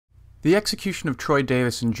The execution of Troy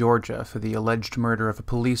Davis in Georgia for the alleged murder of a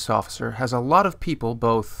police officer has a lot of people,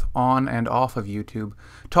 both on and off of YouTube,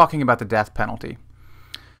 talking about the death penalty.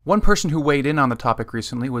 One person who weighed in on the topic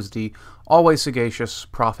recently was the always sagacious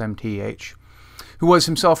Prof. MTH, who was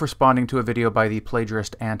himself responding to a video by the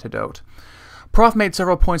plagiarist Antidote. Prof made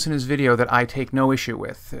several points in his video that I take no issue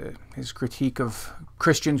with. His critique of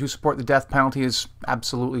Christians who support the death penalty is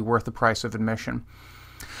absolutely worth the price of admission.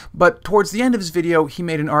 But towards the end of his video, he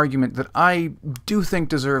made an argument that I do think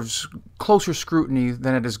deserves closer scrutiny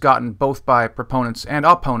than it has gotten both by proponents and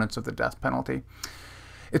opponents of the death penalty.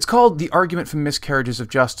 It's called the argument from miscarriages of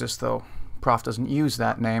justice, though Prof doesn't use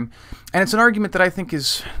that name, and it's an argument that I think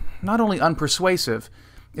is not only unpersuasive,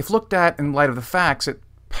 if looked at in light of the facts, it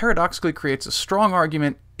paradoxically creates a strong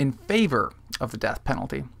argument in favor of the death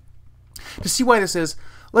penalty. To see why this is,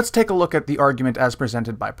 let's take a look at the argument as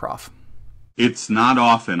presented by Prof. It's not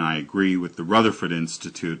often I agree with the Rutherford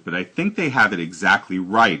Institute, but I think they have it exactly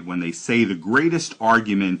right when they say the greatest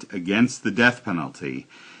argument against the death penalty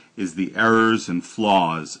is the errors and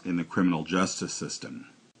flaws in the criminal justice system.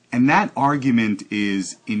 And that argument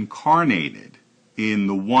is incarnated in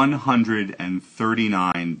the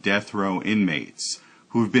 139 death row inmates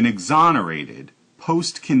who have been exonerated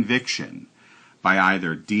post-conviction by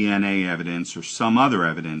either DNA evidence or some other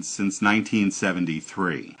evidence since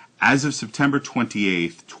 1973. As of September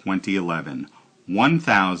 28, 2011,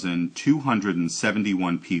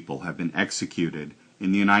 1,271 people have been executed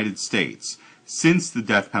in the United States since the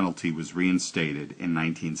death penalty was reinstated in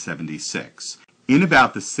 1976. In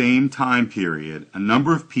about the same time period, a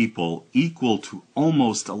number of people equal to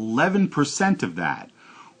almost 11% of that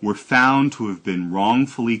were found to have been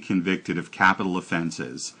wrongfully convicted of capital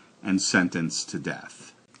offenses and sentenced to death.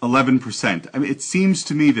 11%. I mean, it seems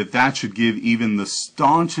to me that that should give even the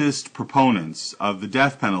staunchest proponents of the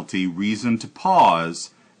death penalty reason to pause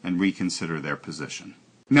and reconsider their position.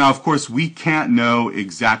 Now, of course, we can't know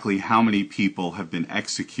exactly how many people have been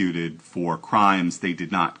executed for crimes they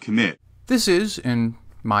did not commit. This is, in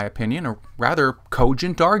my opinion, a rather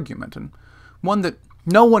cogent argument, and one that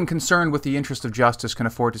no one concerned with the interest of justice can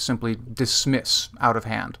afford to simply dismiss out of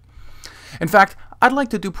hand. In fact, I'd like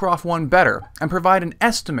to do Prof one better and provide an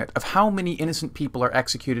estimate of how many innocent people are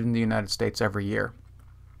executed in the United States every year.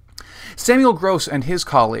 Samuel Gross and his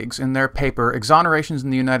colleagues, in their paper Exonerations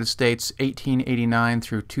in the United States 1889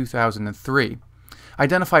 through 2003,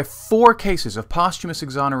 identify 4 cases of posthumous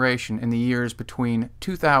exoneration in the years between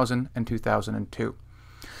 2000 and 2002.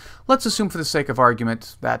 Let's assume for the sake of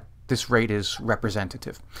argument that this rate is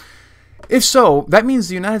representative. If so, that means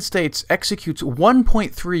the United States executes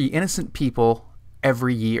 1.3 innocent people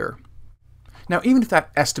every year. Now, even if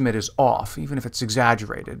that estimate is off, even if it's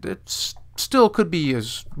exaggerated, it still could be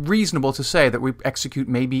as reasonable to say that we execute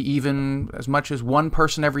maybe even as much as 1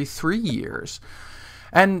 person every 3 years.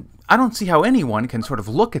 And I don't see how anyone can sort of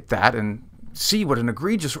look at that and see what an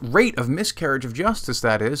egregious rate of miscarriage of justice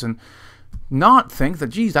that is and not think that,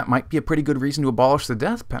 geez, that might be a pretty good reason to abolish the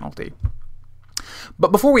death penalty.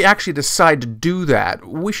 But before we actually decide to do that,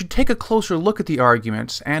 we should take a closer look at the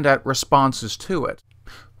arguments and at responses to it.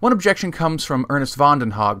 One objection comes from Ernest van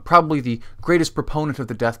den Haag, probably the greatest proponent of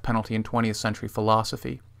the death penalty in 20th century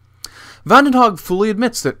philosophy. Van den Haag fully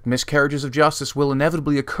admits that miscarriages of justice will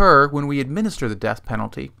inevitably occur when we administer the death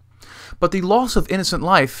penalty. But the loss of innocent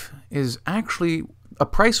life is actually a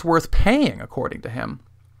price worth paying, according to him.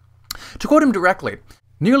 To quote him directly,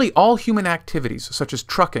 "Nearly all human activities, such as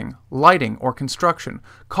trucking, lighting, or construction,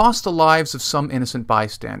 cost the lives of some innocent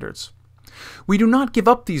bystanders. We do not give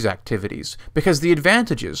up these activities because the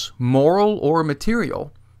advantages, moral or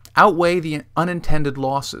material, outweigh the unintended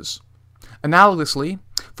losses. Analogously,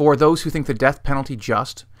 for those who think the death penalty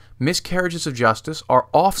just, miscarriages of justice are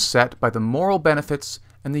offset by the moral benefits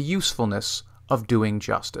and the usefulness of doing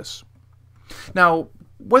justice." Now,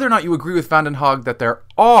 whether or not you agree with Van den Haag that there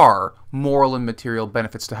are moral and material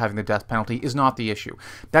benefits to having the death penalty is not the issue.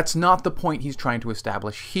 That's not the point he's trying to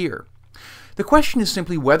establish here. The question is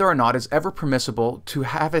simply whether or not it's ever permissible to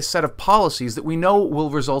have a set of policies that we know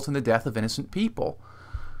will result in the death of innocent people.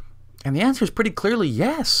 And the answer is pretty clearly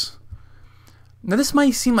yes. Now, this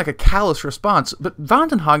might seem like a callous response, but Van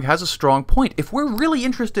den Haag has a strong point. If we're really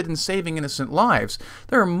interested in saving innocent lives,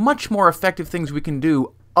 there are much more effective things we can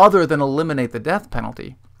do other than eliminate the death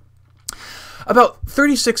penalty. About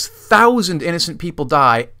 36,000 innocent people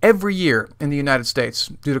die every year in the United States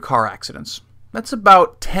due to car accidents. That's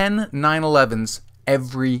about 10 9/11s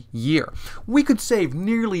every year. We could save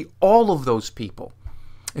nearly all of those people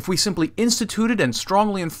if we simply instituted and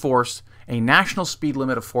strongly enforced a national speed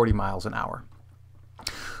limit of 40 miles an hour.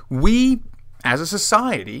 We as a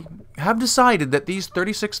society, have decided that these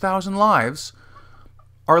 36,000 lives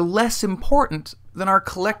are less important than our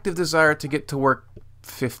collective desire to get to work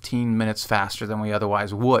 15 minutes faster than we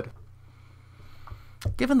otherwise would.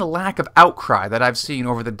 Given the lack of outcry that I've seen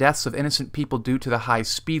over the deaths of innocent people due to the high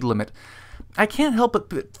speed limit, I can't help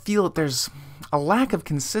but feel that there's a lack of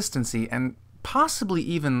consistency and possibly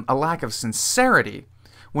even a lack of sincerity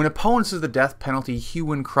when opponents of the death penalty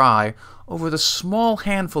hue and cry over the small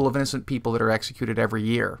handful of innocent people that are executed every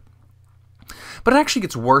year. But it actually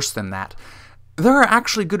gets worse than that. There are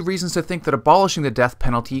actually good reasons to think that abolishing the death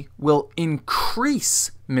penalty will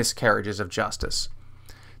increase miscarriages of justice.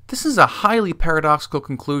 This is a highly paradoxical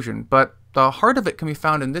conclusion, but the heart of it can be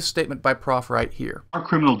found in this statement by Prof. right here. Our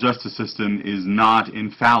criminal justice system is not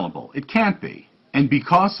infallible. It can't be. And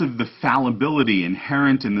because of the fallibility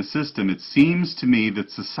inherent in the system, it seems to me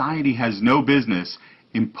that society has no business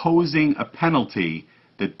imposing a penalty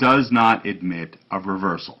that does not admit of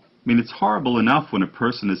reversal. I mean, it's horrible enough when a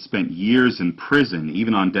person has spent years in prison,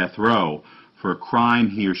 even on death row, for a crime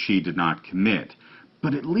he or she did not commit.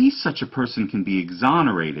 But at least such a person can be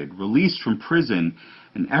exonerated, released from prison,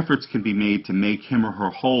 and efforts can be made to make him or her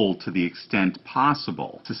whole to the extent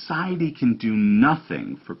possible. Society can do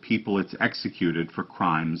nothing for people it's executed for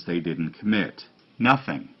crimes they didn't commit.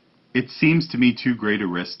 Nothing. It seems to me too great a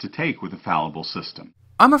risk to take with a fallible system.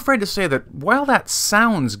 I'm afraid to say that while that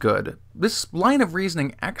sounds good, this line of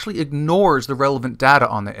reasoning actually ignores the relevant data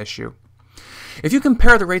on the issue. If you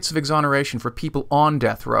compare the rates of exoneration for people on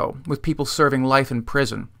death row with people serving life in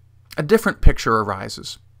prison, a different picture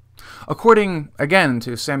arises. According, again,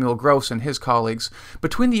 to Samuel Gross and his colleagues,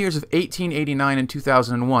 between the years of 1889 and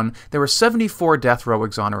 2001, there were 74 death row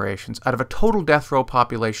exonerations out of a total death row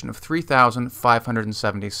population of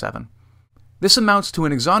 3,577. This amounts to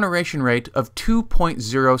an exoneration rate of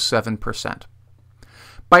 2.07%.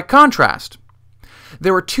 By contrast,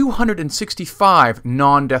 there were 265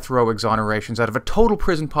 non-death row exonerations out of a total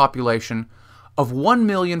prison population of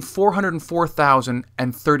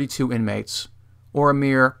 1,404,032 inmates, or a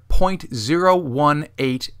mere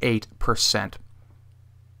 0.0188%.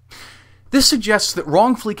 This suggests that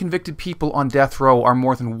wrongfully convicted people on death row are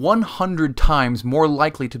more than 100 times more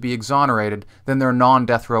likely to be exonerated than their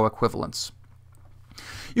non-death row equivalents.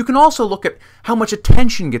 You can also look at how much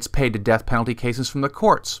attention gets paid to death penalty cases from the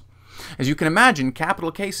courts. As you can imagine,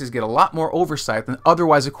 capital cases get a lot more oversight than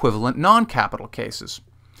otherwise equivalent non-capital cases.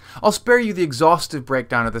 I'll spare you the exhaustive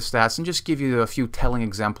breakdown of the stats and just give you a few telling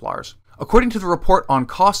exemplars. According to the report on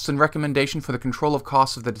Costs and Recommendation for the Control of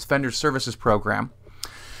Costs of the Defender Services Program,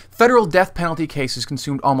 federal death penalty cases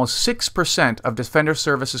consumed almost 6% of Defender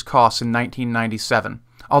Services costs in 1997,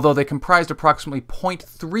 although they comprised approximately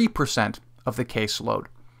 0.3% of the caseload.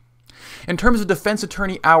 In terms of defense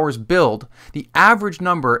attorney hours billed, the average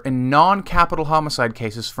number in non-capital homicide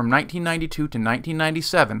cases from 1992 to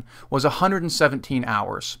 1997 was 117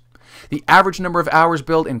 hours. The average number of hours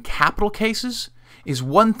billed in capital cases is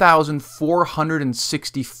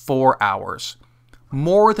 1,464 hours,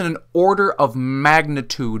 more than an order of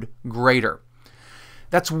magnitude greater.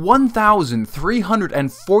 That's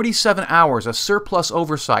 1,347 hours of surplus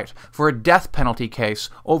oversight for a death penalty case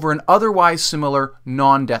over an otherwise similar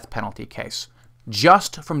non-death penalty case,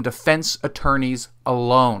 just from defense attorneys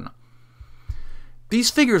alone. These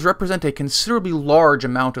figures represent a considerably large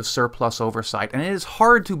amount of surplus oversight, and it is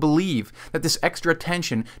hard to believe that this extra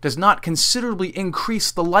attention does not considerably increase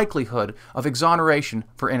the likelihood of exoneration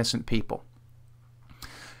for innocent people.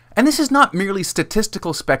 And this is not merely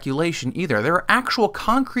statistical speculation either. There are actual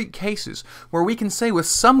concrete cases where we can say with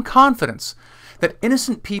some confidence that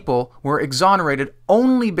innocent people were exonerated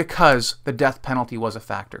only because the death penalty was a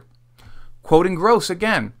factor. Quoting Gross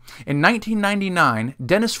again, in 1999,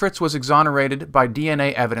 Dennis Fritz was exonerated by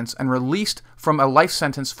DNA evidence and released from a life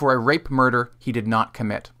sentence for a rape murder he did not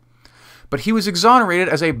commit. But he was exonerated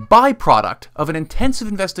as a byproduct of an intensive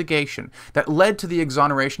investigation that led to the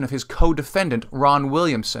exoneration of his co-defendant, Ron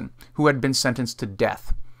Williamson, who had been sentenced to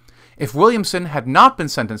death. If Williamson had not been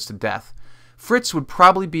sentenced to death, Fritz would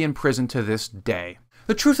probably be in prison to this day.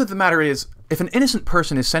 The truth of the matter is, if an innocent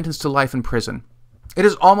person is sentenced to life in prison, it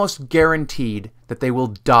is almost guaranteed that they will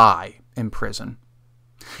die in prison.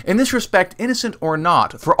 In this respect, innocent or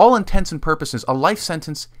not, for all intents and purposes, a life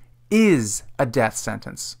sentence is a death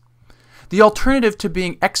sentence. The alternative to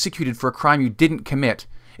being executed for a crime you didn't commit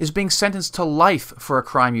is being sentenced to life for a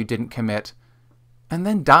crime you didn't commit, and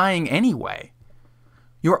then dying anyway.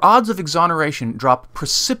 Your odds of exoneration drop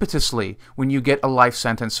precipitously when you get a life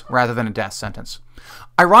sentence rather than a death sentence.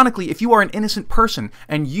 Ironically, if you are an innocent person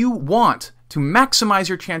and you want to maximize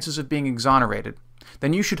your chances of being exonerated,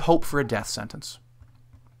 then you should hope for a death sentence.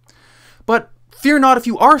 But fear not if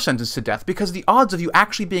you are sentenced to death, because the odds of you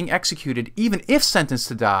actually being executed, even if sentenced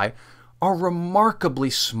to die, are remarkably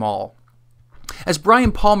small. As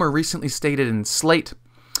Brian Palmer recently stated in Slate,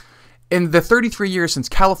 in the 33 years since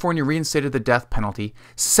California reinstated the death penalty,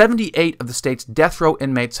 78 of the state's death row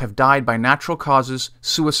inmates have died by natural causes,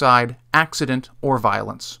 suicide, accident, or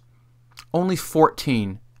violence. Only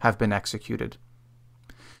 14 have been executed.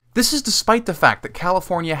 This is despite the fact that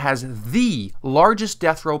California has the largest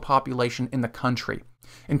death row population in the country.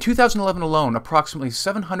 In 2011 alone, approximately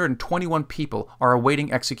 721 people are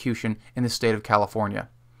awaiting execution in the state of California.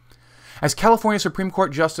 As California Supreme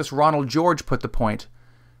Court Justice Ronald George put the point,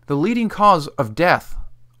 the leading cause of death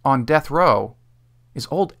on death row is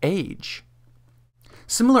old age.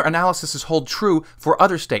 Similar analyses hold true for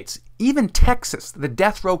other states, even Texas, the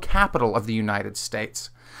death row capital of the United States.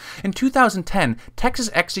 In 2010, Texas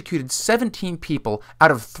executed 17 people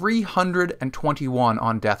out of 321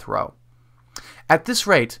 on death row. At this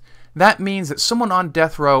rate, that means that someone on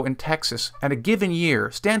death row in Texas at a given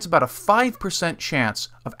year stands about a 5% chance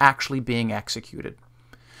of actually being executed.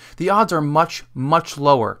 The odds are much, much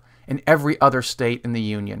lower in every other state in the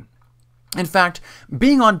Union. In fact,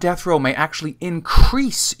 being on death row may actually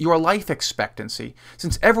increase your life expectancy,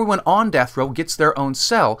 since everyone on death row gets their own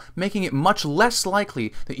cell, making it much less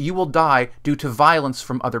likely that you will die due to violence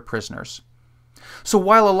from other prisoners. So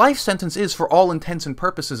while a life sentence is, for all intents and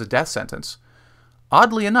purposes, a death sentence,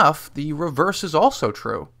 oddly enough, the reverse is also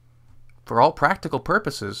true. For all practical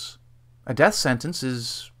purposes, a death sentence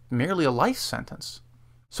is merely a life sentence.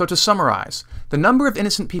 So to summarize, the number of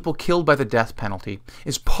innocent people killed by the death penalty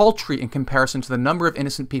is paltry in comparison to the number of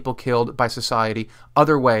innocent people killed by society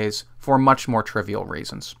other ways for much more trivial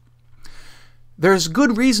reasons. There is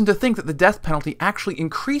good reason to think that the death penalty actually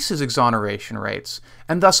increases exoneration rates,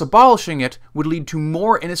 and thus abolishing it would lead to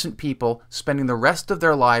more innocent people spending the rest of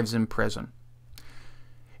their lives in prison.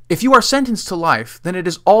 If you are sentenced to life, then it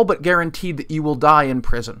is all but guaranteed that you will die in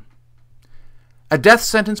prison. A death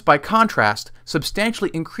sentence, by contrast,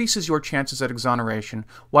 substantially increases your chances at exoneration,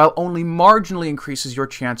 while only marginally increases your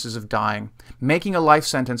chances of dying, making a life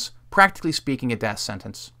sentence, practically speaking, a death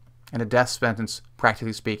sentence, and a death sentence,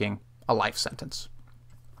 practically speaking, a life sentence.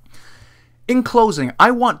 In closing,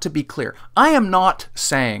 I want to be clear. I am not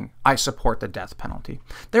saying I support the death penalty.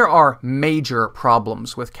 There are major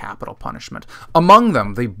problems with capital punishment. Among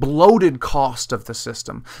them, the bloated cost of the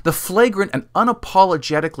system, the flagrant and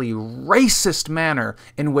unapologetically racist manner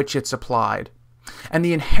in which it's applied, and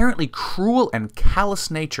the inherently cruel and callous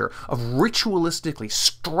nature of ritualistically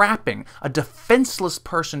strapping a defenseless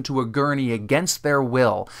person to a gurney against their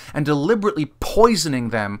will and deliberately poisoning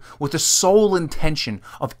them with the sole intention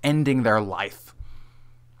of ending their life.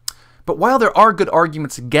 But while there are good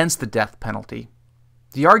arguments against the death penalty,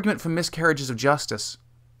 the argument for miscarriages of justice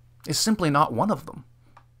is simply not one of them.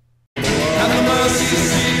 And the mercy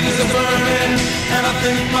seat is a-burning, and I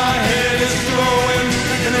think my head is glowing.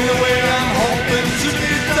 And anyway, I'm hoping to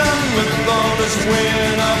be done with all this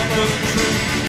weighing up of